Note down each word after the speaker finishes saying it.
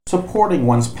Supporting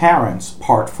one's parents,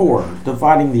 Part 4,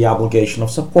 dividing the obligation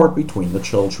of support between the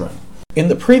children. In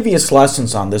the previous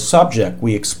lessons on this subject,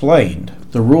 we explained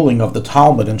the ruling of the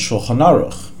Talmud in Shulchan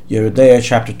Aruch, Yoreh De'ah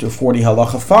chapter 240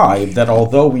 halacha 5, that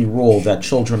although we rule that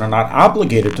children are not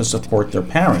obligated to support their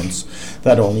parents,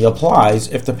 that only applies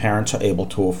if the parents are able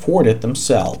to afford it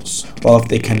themselves. Well, if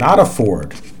they cannot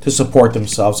afford to support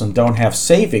themselves and don't have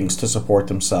savings to support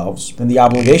themselves, then the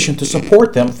obligation to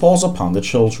support them falls upon the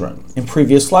children. In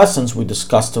previous lessons, we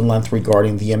discussed in length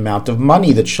regarding the amount of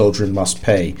money the children must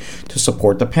pay to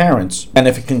support the parents, and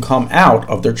if it can come out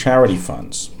of their charity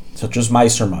funds, such as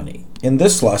Meiser money. In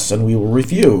this lesson, we will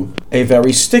review a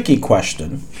very sticky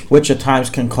question, which at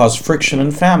times can cause friction in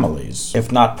families,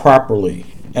 if not properly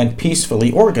and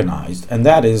peacefully organized, and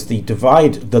that is the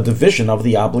division of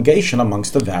the obligation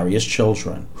amongst the various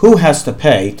children. Who has to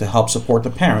pay to help support the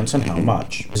parents and how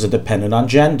much? Is it dependent on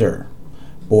gender?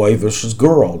 Boy versus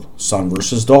girl, son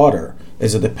versus daughter?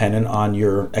 Is it dependent on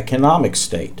your economic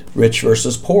state? Rich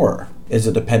versus poor? Is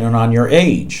it dependent on your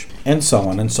age? And so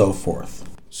on and so forth.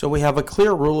 So we have a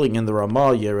clear ruling in the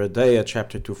Ramah, Yoreh De'ah,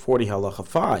 chapter 240, halacha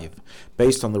 5,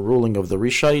 based on the ruling of the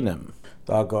Rishonim,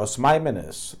 the Agos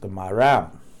Maimonides, the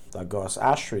Maram, the Agos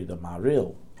Ashri, the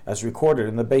Maril, as recorded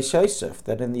in the Beis Yosef,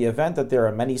 that in the event that there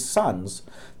are many sons,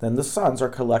 then the sons are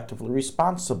collectively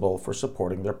responsible for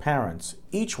supporting their parents,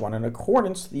 each one in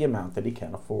accordance to the amount that he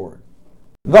can afford.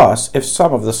 Thus, if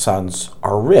some of the sons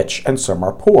are rich and some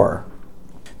are poor,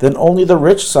 then only the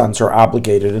rich sons are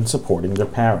obligated in supporting their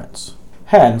parents.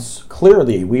 Hence,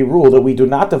 clearly, we rule that we do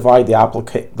not divide the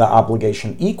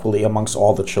obligation equally amongst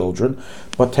all the children,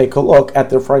 but take a look at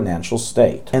their financial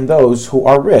state. And those who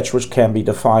are rich, which can be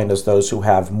defined as those who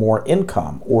have more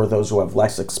income or those who have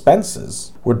less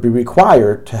expenses, would be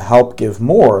required to help give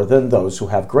more than those who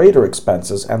have greater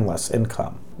expenses and less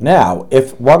income. Now,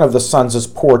 if one of the sons is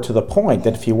poor to the point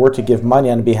that if he were to give money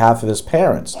on behalf of his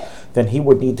parents, then he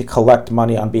would need to collect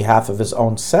money on behalf of his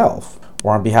own self,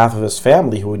 or on behalf of his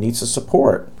family who he needs to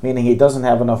support, meaning he doesn't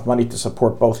have enough money to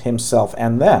support both himself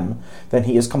and them, then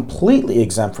he is completely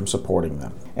exempt from supporting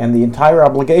them. And the entire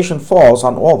obligation falls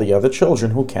on all the other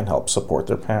children who can help support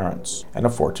their parents and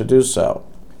afford to do so.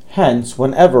 Hence,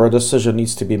 whenever a decision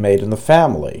needs to be made in the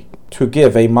family to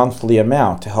give a monthly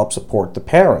amount to help support the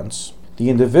parents,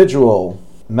 the individual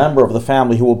member of the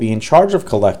family who will be in charge of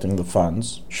collecting the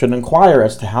funds should inquire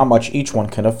as to how much each one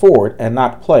can afford and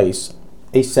not place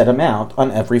a set amount on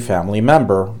every family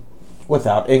member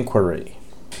without inquiry.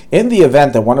 In the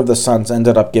event that one of the sons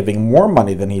ended up giving more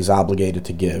money than he's obligated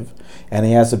to give, and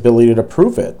he has the ability to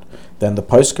prove it, then the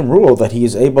poskim rule that he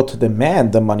is able to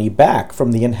demand the money back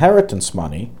from the inheritance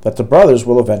money that the brothers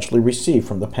will eventually receive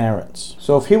from the parents.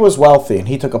 So if he was wealthy and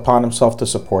he took upon himself to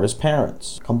support his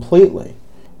parents completely,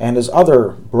 and his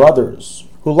other brothers,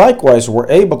 who likewise were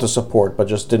able to support but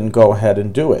just didn't go ahead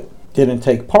and do it, didn't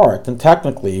take part, then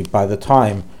technically, by the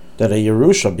time that a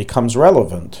Yerusha becomes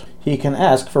relevant, he can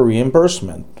ask for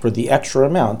reimbursement for the extra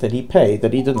amount that he paid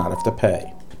that he did not have to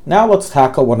pay. Now let's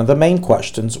tackle one of the main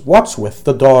questions: what's with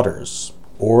the daughters,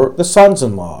 or the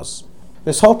sons-in-laws?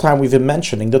 This whole time we've been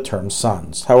mentioning the term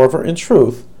sons. However, in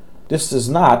truth, this is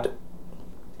not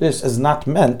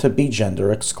meant to be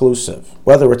gender exclusive.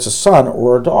 Whether it's a son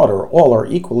or a daughter, all are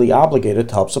equally obligated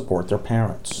to help support their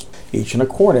parents, each in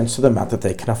accordance to the amount that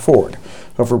they can afford.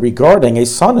 However, regarding a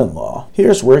son-in-law,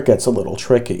 here's where it gets a little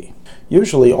tricky.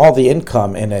 Usually all the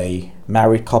income in a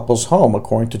married couple's home,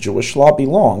 according to Jewish law,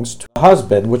 belongs to the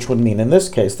husband, which would mean in this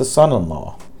case the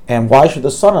son-in-law. And why should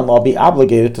the son-in-law be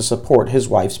obligated to support his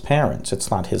wife's parents?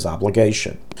 It's not his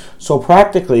obligation. So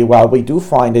practically, while we do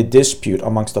find a dispute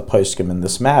amongst the poskim in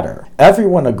this matter,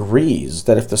 everyone agrees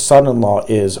that if the son-in-law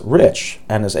is rich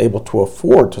and is able to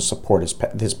afford to support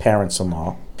his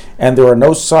parents-in-law, and there are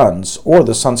no sons, or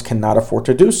the sons cannot afford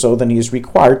to do so, then he is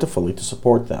required to fully to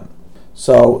support them.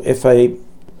 So if a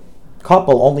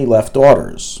couple only left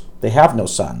daughters, they have no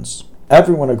sons,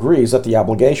 everyone agrees that the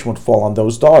obligation would fall on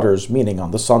those daughters, meaning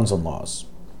on the sons-in-laws,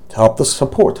 to help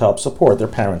support their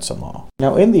parents-in-law.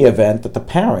 Now, in the event that the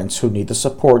parents who need the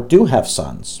support do have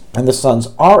sons, and the sons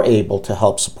are able to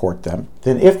help support them,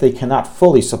 then if they cannot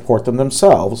fully support them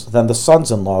themselves, then the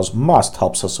sons-in-laws must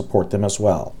help to support them as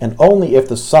well. And only if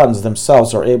the sons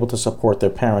themselves are able to support their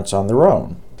parents on their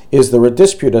own is there a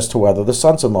dispute as to whether the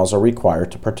sons-in-laws are required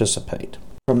to participate.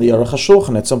 From the Aruch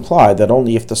HaShulchan, it's implied that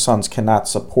only if the sons cannot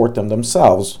support them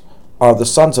themselves are the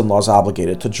sons-in-laws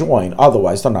obligated to join,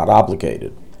 otherwise they're not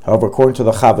obligated. However, according to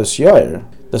the Chavos Yair,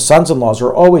 the sons-in-laws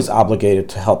are always obligated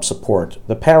to help support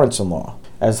the parents-in-law,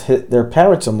 as their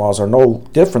parents-in-laws are no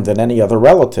different than any other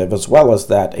relative, as well as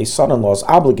that a son-in-law is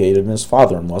obligated in his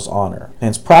father-in-law's honor.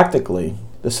 Hence, practically,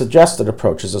 The suggested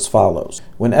approach is as follows.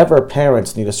 Whenever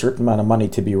parents need a certain amount of money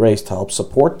to be raised to help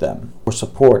support them, or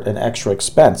support an extra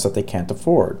expense that they can't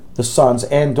afford, the sons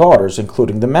and daughters,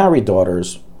 including the married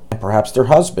daughters, and perhaps their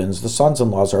husbands, the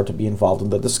sons-in-laws, are to be involved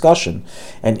in the discussion,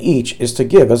 and each is to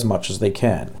give as much as they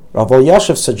can. Rav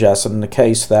Elyashiv suggests that in the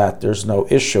case that there's no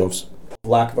issue of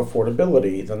lack of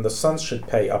affordability, then the sons should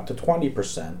pay up to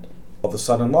 20%, while the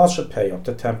son-in-law should pay up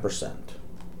to 10%,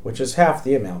 which is half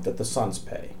the amount that the sons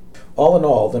pay. All in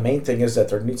all, the main thing is that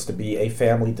there needs to be a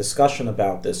family discussion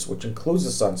about this, which includes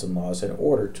the sons-in-laws, in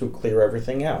order to clear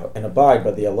everything out and abide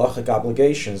by the halachic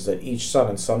obligations that each son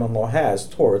and son-in-law has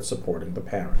towards supporting the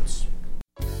parents.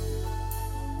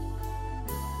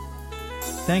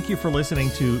 Thank you for listening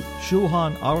to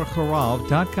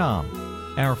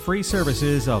ShulchanAruch.com. Our free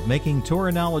services of making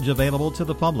Torah knowledge available to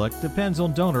the public depends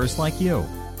on donors like you.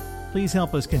 Please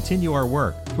help us continue our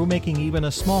work through making even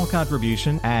a small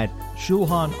contribution at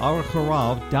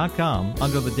ShulchanAruch.com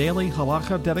under the Daily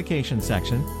Halacha Dedication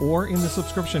section or in the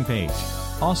subscription page.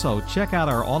 Also, check out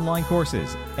our online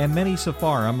courses and many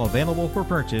Sefarim available for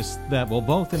purchase that will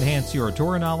both enhance your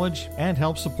Torah knowledge and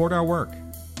help support our work.